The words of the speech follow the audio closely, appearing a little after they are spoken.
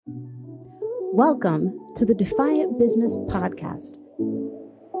Welcome to the Defiant Business Podcast,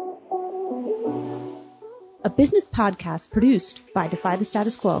 a business podcast produced by Defy the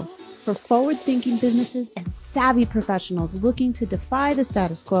Status Quo for forward-thinking businesses and savvy professionals looking to defy the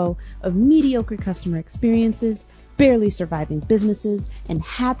status quo of mediocre customer experiences, barely surviving businesses, and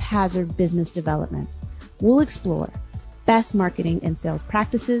haphazard business development. We'll explore best marketing and sales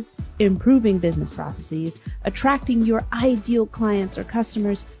practices, improving business processes, attracting your ideal clients or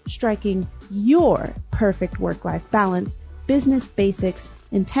customers, striking your perfect work-life balance, business basics,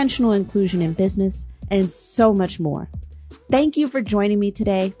 intentional inclusion in business, and so much more. Thank you for joining me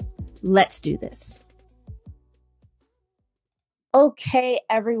today. Let's do this. Okay,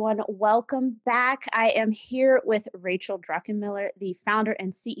 everyone, welcome back. I am here with Rachel Druckenmiller, the founder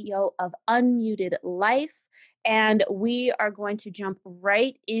and CEO of Unmuted Life. And we are going to jump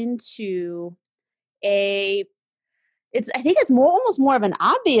right into I think it's almost more of an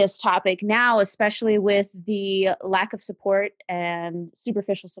obvious topic now, especially with the lack of support and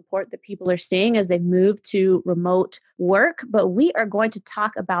superficial support that people are seeing as they move to remote work. But we are going to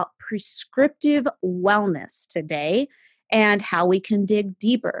talk about prescriptive wellness today and how we can dig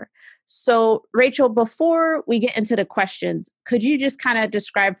deeper. So, Rachel, before we get into the questions, could you just kind of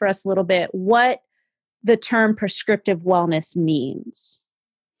describe for us a little bit what the term prescriptive wellness means?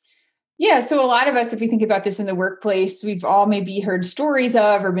 Yeah, so a lot of us, if we think about this in the workplace, we've all maybe heard stories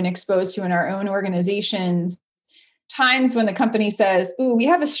of or been exposed to in our own organizations, times when the company says, "Ooh, we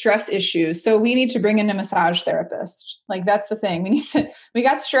have a stress issue, so we need to bring in a massage therapist." Like, that's the thing. We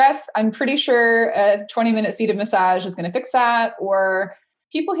got stress. I'm pretty sure a 20-minute seated massage is going to fix that. Or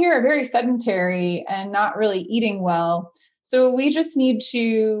people here are very sedentary and not really eating well. So we just need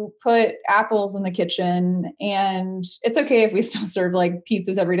to put apples in the kitchen, and it's okay if we still serve like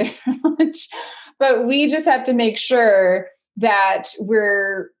pizzas every day for lunch, but we just have to make sure that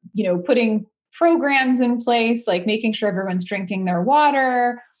we're, putting programs in place, like making sure everyone's drinking their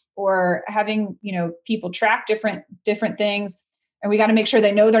water or having, people track different things. And we got to make sure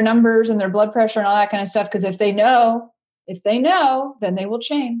they know their numbers and their blood pressure and all that kind of stuff. Because if they know, then they will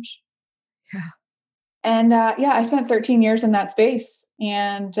change. Yeah. And I spent 13 years in that space,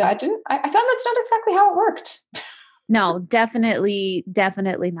 and I found that's not exactly how it worked. No, definitely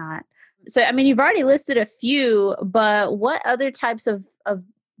not. So, I mean, you've already listed a few, but what other types of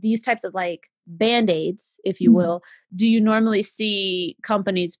these types of like Band-Aids, if you will, do you normally see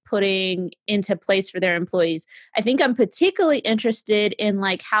companies putting into place for their employees? I think I'm particularly interested in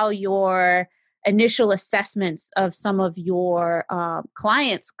like how your initial assessments of some of your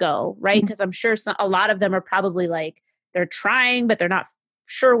clients go, right? Because I'm sure a lot of them are probably like, they're trying, but they're not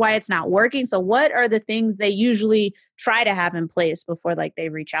sure why it's not working. So what are the things they usually try to have in place before like they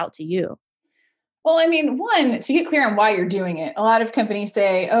reach out to you? Well, I mean, one, to get clear on why you're doing it. A lot of companies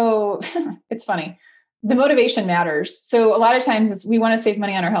say, oh, it's funny. The motivation matters. So a lot of times we want to save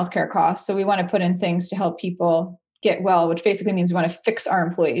money on our healthcare costs. So we want to put in things to help people get well, which basically means we want to fix our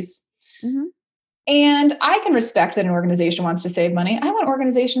employees. Mm-hmm. And I can respect that an organization wants to save money. I want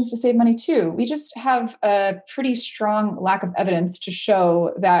organizations to save money too. We just have a pretty strong lack of evidence to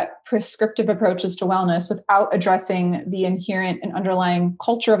show that prescriptive approaches to wellness without addressing the inherent and underlying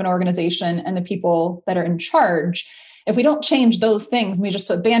culture of an organization and the people that are in charge. If we don't change those things, we just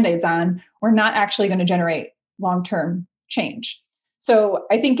put Band-Aids on, we're not actually going to generate long-term change. So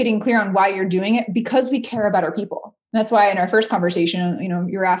I think getting clear on why you're doing it, because we care about our people. And that's why in our first conversation,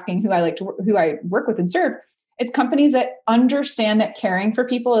 you're asking who I work with and serve. It's companies that understand that caring for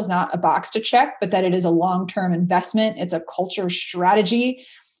people is not a box to check, but that it is a long-term investment. It's a culture strategy.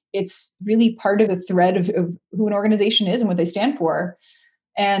 It's really part of the thread of who an organization is and what they stand for.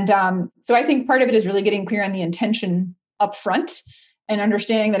 And so I think part of it is really getting clear on the intention up front and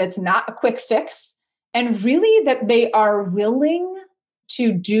understanding that it's not a quick fix, and really that they are willing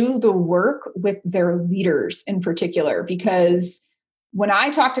to do the work with their leaders in particular. Because when I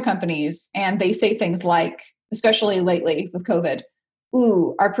talk to companies and they say things like, especially lately with COVID,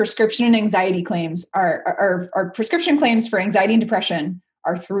 "Ooh, our prescription and anxiety claims our prescription claims for anxiety and depression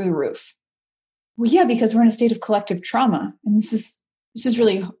are through the roof." Well, yeah, because we're in a state of collective trauma, and this is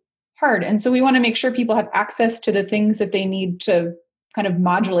really hard. And so we want to make sure people have access to the things that they need to kind of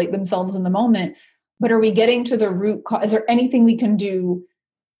modulate themselves in the moment. But are we getting to the root cause? Is there anything we can do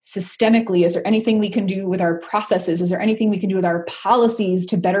systemically? Is there anything we can do with our processes? Is there anything we can do with our policies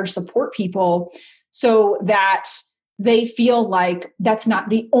to better support people so that they feel like that's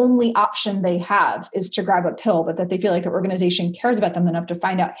not the only option they have is to grab a pill, but that they feel like the organization cares about them enough to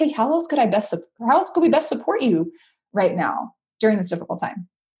find out, hey, how else could we best support you right now during this difficult time?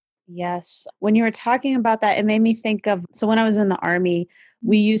 Yes. When you were talking about that, it made me think of, so when I was in the Army,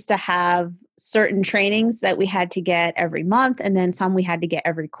 we used to have certain trainings that we had to get every month, and then some we had to get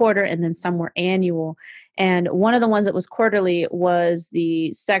every quarter, and then some were annual. And one of the ones that was quarterly was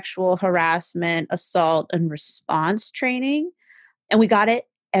the sexual harassment, assault, and response training. And we got it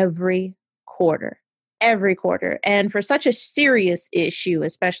every quarter, every quarter. And for such a serious issue,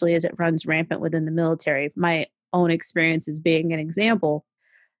 especially as it runs rampant within the military, my own experience as being an example,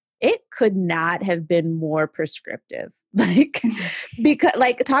 it could not have been more prescriptive. Like, because,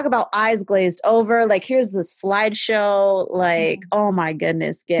 like, talk about eyes glazed over. Like, here's the slideshow. Like, oh my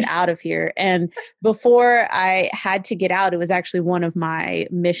goodness, get out of here. And before I had to get out, it was actually one of my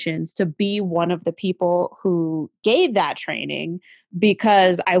missions to be one of the people who gave that training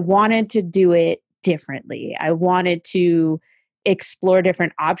because I wanted to do it differently. I wanted to explore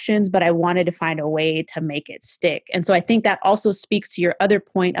different options, but I wanted to find a way to make it stick. And so I think that also speaks to your other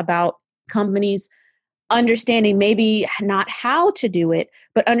point about companies understanding maybe not how to do it,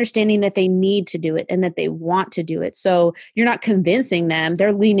 but understanding that they need to do it and that they want to do it. So you're not convincing them,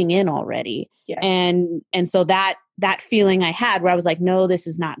 they're leaning in already. Yes. And so that feeling I had where I was like, no, this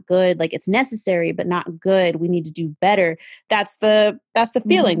is not good. Like, it's necessary, but not good. We need to do better. That's the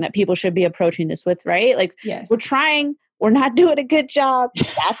feeling that people should be approaching this with, right? Like, yes, we're trying, we're not doing a good job.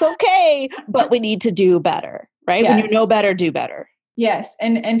 That's okay, but we need to do better, right? Yes. When you know better, do better. Yes.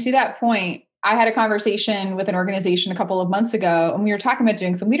 And to that point, I had a conversation with an organization a couple of months ago, and we were talking about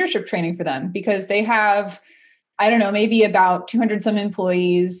doing some leadership training for them because they have, I don't know, maybe about 200 some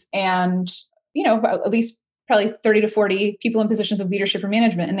employees and, at least probably 30 to 40 people in positions of leadership or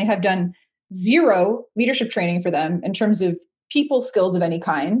management. And they have done zero leadership training for them in terms of people skills of any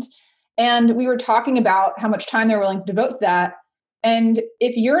kind. And we were talking about how much time they're willing to devote to that. And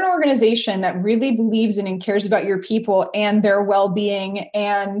if you're an organization that really believes in and cares about your people and their well-being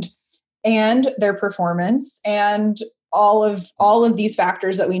and their performance and all of these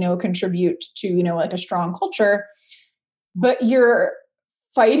factors that we know contribute to, like a strong culture, but you're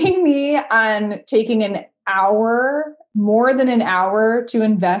fighting me on taking an hour, more than an hour to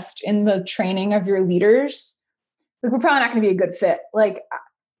invest in the training of your leaders, like, we're probably not going to be a good fit. Like,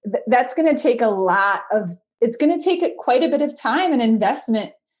 that's going to take it's going to take quite a bit of time and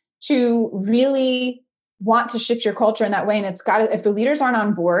investment to really want to shift your culture in that way. And if the leaders aren't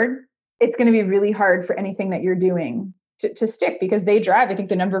on board, it's going to be really hard for anything that you're doing to stick, because they drive. I think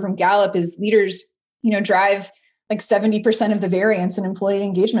the number from Gallup is leaders, drive like 70% of the variance in employee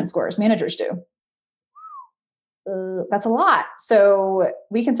engagement scores. Managers do. That's a lot. So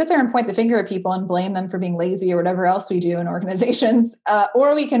we can sit there and point the finger at people and blame them for being lazy or whatever else we do in organizations.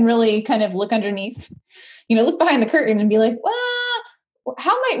 Or we can really kind of look underneath, look behind the curtain and be like, well,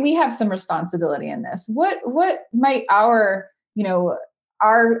 how might we have some responsibility in this? What might our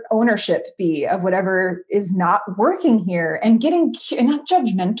ownership be of whatever is not working here, and not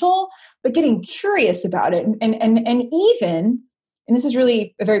judgmental, but getting curious about it. And even, and this is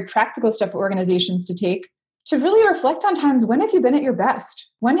really a very practical step for organizations to take, to really reflect on times, when have you been at your best?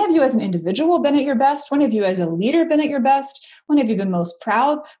 When have you as an individual been at your best? When have you as a leader been at your best? When have you been most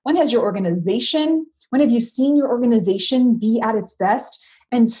proud? When have you seen your organization be at its best?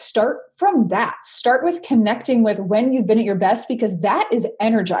 And start from that. Start with connecting with when you've been at your best, because that is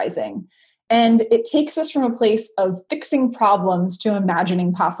energizing. And it takes us from a place of fixing problems to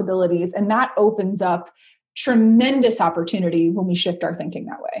imagining possibilities. And that opens up tremendous opportunity when we shift our thinking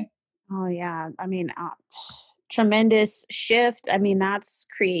that way. Oh, yeah. I mean, tremendous shift. I mean, that's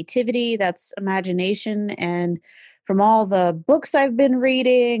creativity, that's imagination. And from all the books I've been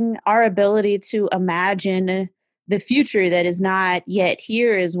reading, our ability to imagine the future that is not yet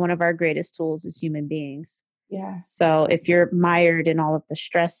here is one of our greatest tools as human beings. Yeah. So if you're mired in all of the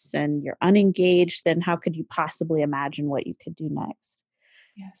stress and you're unengaged, then how could you possibly imagine what you could do next?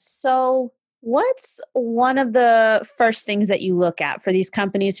 Yes. So what's one of the first things that you look at for these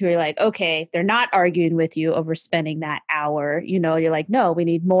companies who are like, okay, they're not arguing with you over spending that hour, you're like, no, we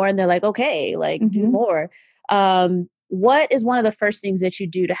need more. And they're like, okay, like do more. What is one of the first things that you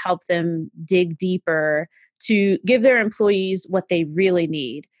do to help them dig deeper to give their employees what they really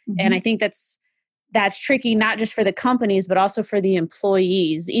need? And I think that's tricky, not just for the companies, but also for the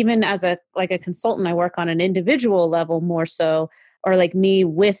employees. Even as a consultant, I work on an individual level more so, or like me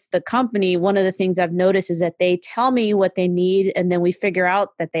with the company. One of the things I've noticed is that they tell me what they need, and then we figure out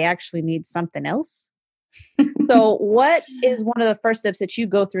that they actually need something else. So what is one of the first steps that you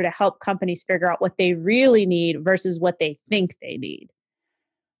go through to help companies figure out what they really need versus what they think they need?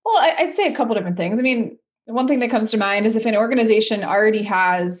 Well, I'd say a couple different things. I mean, one thing that comes to mind is if an organization already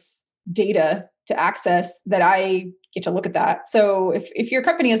has data to access, that I get to look at that. So if your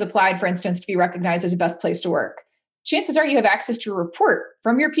company has applied, for instance, to be recognized as a best place to work, chances are you have access to a report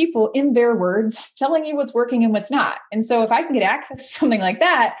from your people in their words, telling you what's working and what's not. And so if I can get access to something like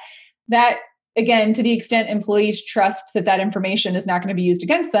that, that again, to the extent employees trust that that information is not going to be used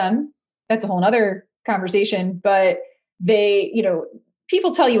against them, that's a whole nother conversation. But they,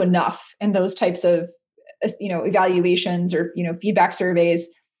 people tell you enough in those types of, evaluations or, feedback surveys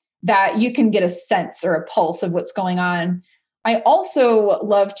that you can get a sense or a pulse of what's going on. I also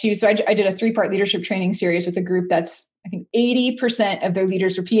love to, so I did a 3-part leadership training series with a group that's, I think 80% of their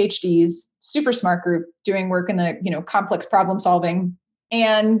leaders are PhDs, super smart group doing work in the, complex problem solving.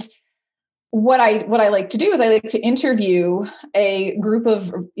 And what I like to do is I like to interview a group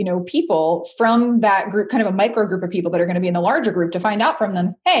of, people from that group, kind of a micro group of people that are going to be in the larger group to find out from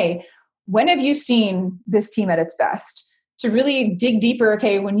them, hey, when have you seen this team at its best? To really dig deeper.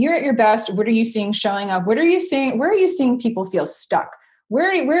 Okay, when you're at your best, what are you seeing showing up? What are you seeing? Where are you seeing people feel stuck?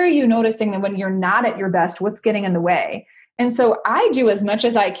 Where are you noticing that when you're not at your best, what's getting in the way? And so I do as much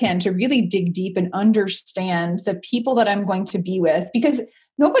as I can to really dig deep and understand the people that I'm going to be with, because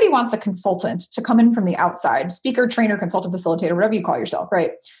nobody wants a consultant to come in from the outside, speaker, trainer, consultant, facilitator, whatever you call yourself,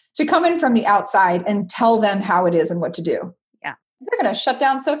 right? To come in from the outside and tell them how it is and what to do. Yeah. They're going to shut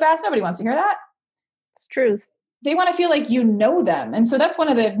down so fast. Nobody wants to hear that. It's truth. They want to feel like you know them. And so that's one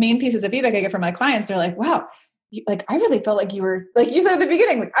of the main pieces of feedback I get from my clients. They're like, wow, I really felt like you were, like you said at the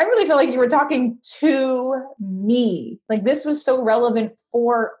beginning, like, I really felt like you were talking to me. Like this was so relevant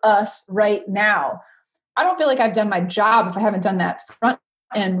for us right now. I don't feel like I've done my job if I haven't done that front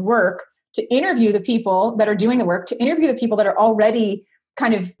end work to interview the people that are doing the work, to interview the people that are already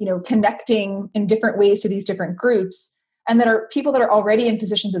kind of, connecting in different ways to these different groups, and that are people that are already in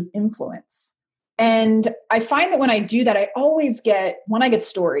positions of influence. And I find that when I do that, I get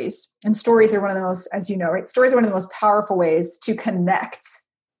stories, and stories are one of the most, as you know, right? Stories are one of the most powerful ways to connect,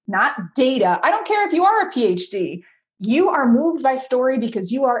 not data. I don't care if you are a PhD, you are moved by story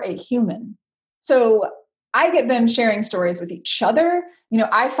because you are a human. So I get them sharing stories with each other.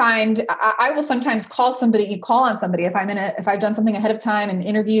 I find I will sometimes call on somebody if I've done something ahead of time and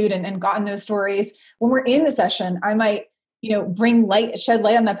interviewed and gotten those stories. When we're in the session, I might, shed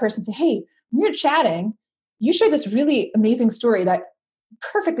light on that person and say, hey, when you're chatting, you shared this really amazing story that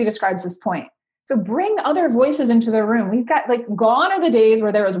perfectly describes this point. So bring other voices into the room. We've got gone are the days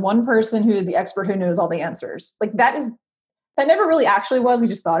where there was one person who is the expert who knows all the answers. That never really actually was. We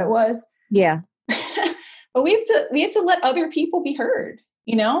just thought it was. Yeah. But we have to let other people be heard,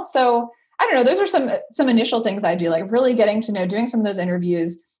 So I don't know. Those are some initial things I do, like really getting to know, doing some of those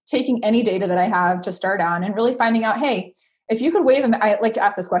interviews, taking any data that I have to start on and really finding out, hey, if you could I like to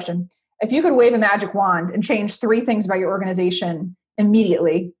ask this question. If you could wave a magic wand and change 3 things about your organization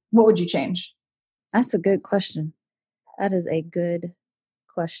immediately, what would you change? That's a good question. That is a good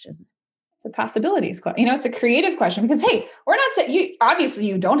question. It's a possibilities question. It's a creative question because, hey, we're not saying obviously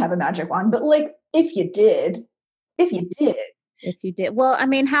you don't have a magic wand, but if you did. Well, I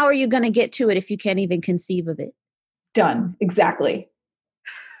mean, how are you going to get to it if you can't even conceive of it? Done. Exactly.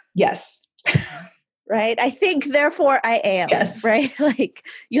 Yes. Right. I think, therefore I am. Yes. Right.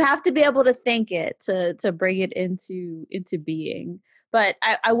 You have to be able to think it to bring it into being. But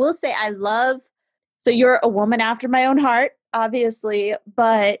I will say so you're a woman after my own heart, obviously,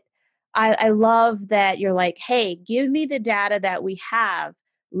 but I love that you're like, hey, give me the data that we have.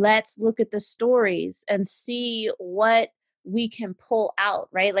 Let's look at the stories and see what we can pull out,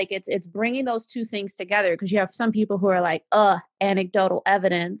 right? It's bringing those two things together, because you have some people who are like, anecdotal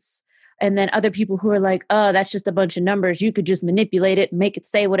evidence. And then other people who are like, that's just a bunch of numbers. You could just manipulate it and make it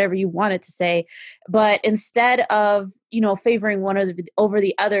say whatever you want it to say. But instead of, favoring one over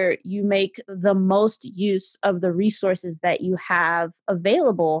the other, you make the most use of the resources that you have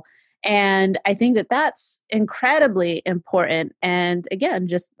available. And I think that that's incredibly important. And again,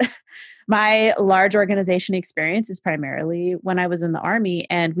 just my large organization experience is primarily when I was in the Army,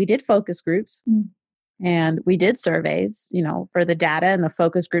 and we did focus groups. And we did surveys, for the data, and the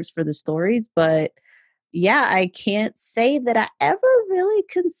focus groups for the stories. But yeah, I can't say that I ever really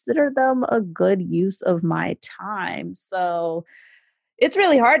consider them a good use of my time. So it's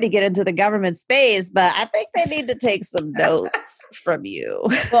really hard to get into the government space, but I think they need to take some notes from you.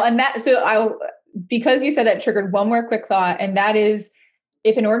 Well, and because you said that, triggered one more quick thought. And that is,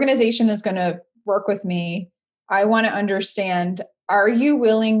 if an organization is going to work with me, I want to understand, are you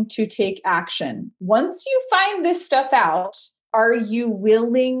willing to take action? Once you find this stuff out, are you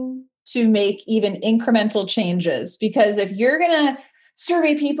willing to make even incremental changes? Because if you're going to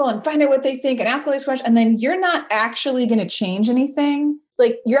survey people and find out what they think and ask all these questions, and then you're not actually going to change anything,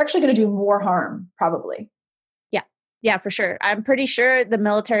 you're actually going to do more harm, probably. Yeah. Yeah, for sure. I'm pretty sure the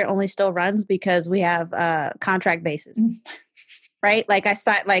military only still runs because we have contract bases, right?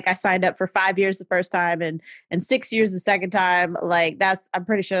 I signed up for 5 years the first time and 6 years the second time. I'm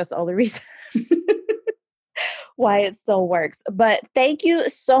pretty sure that's the only reason why it still works. But thank you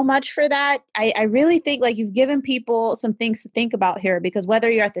so much for that. I really think like you've given people some things to think about here, because whether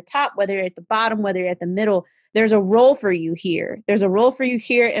you're at the top, whether you're at the bottom, whether you're at the middle, there's a role for you here. There's a role for you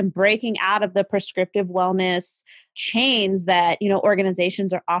here in breaking out of the prescriptive wellness chains that,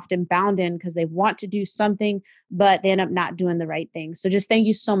 organizations are often bound in because they want to do something, but they end up not doing the right thing. So just thank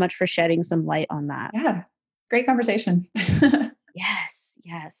you so much for shedding some light on that. Yeah. Great conversation. Yes,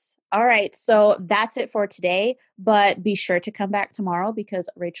 yes. All right. So that's it for today. But be sure to come back tomorrow because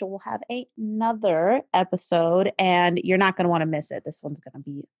Rachel will have another episode and you're not going to want to miss it. This one's going to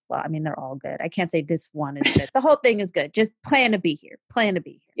be, well, I mean, they're all good. I can't say this one is good. The whole thing is good. Just plan to be here. Plan to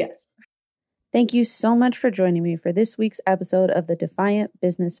be here. Yes. Thank you so much for joining me for this week's episode of the Defiant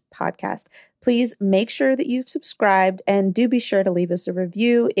Business Podcast. Please make sure that you've subscribed and do be sure to leave us a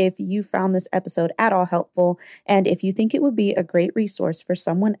review if you found this episode at all helpful. And if you think it would be a great resource for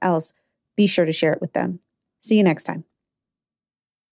someone else, be sure to share it with them. See you next time.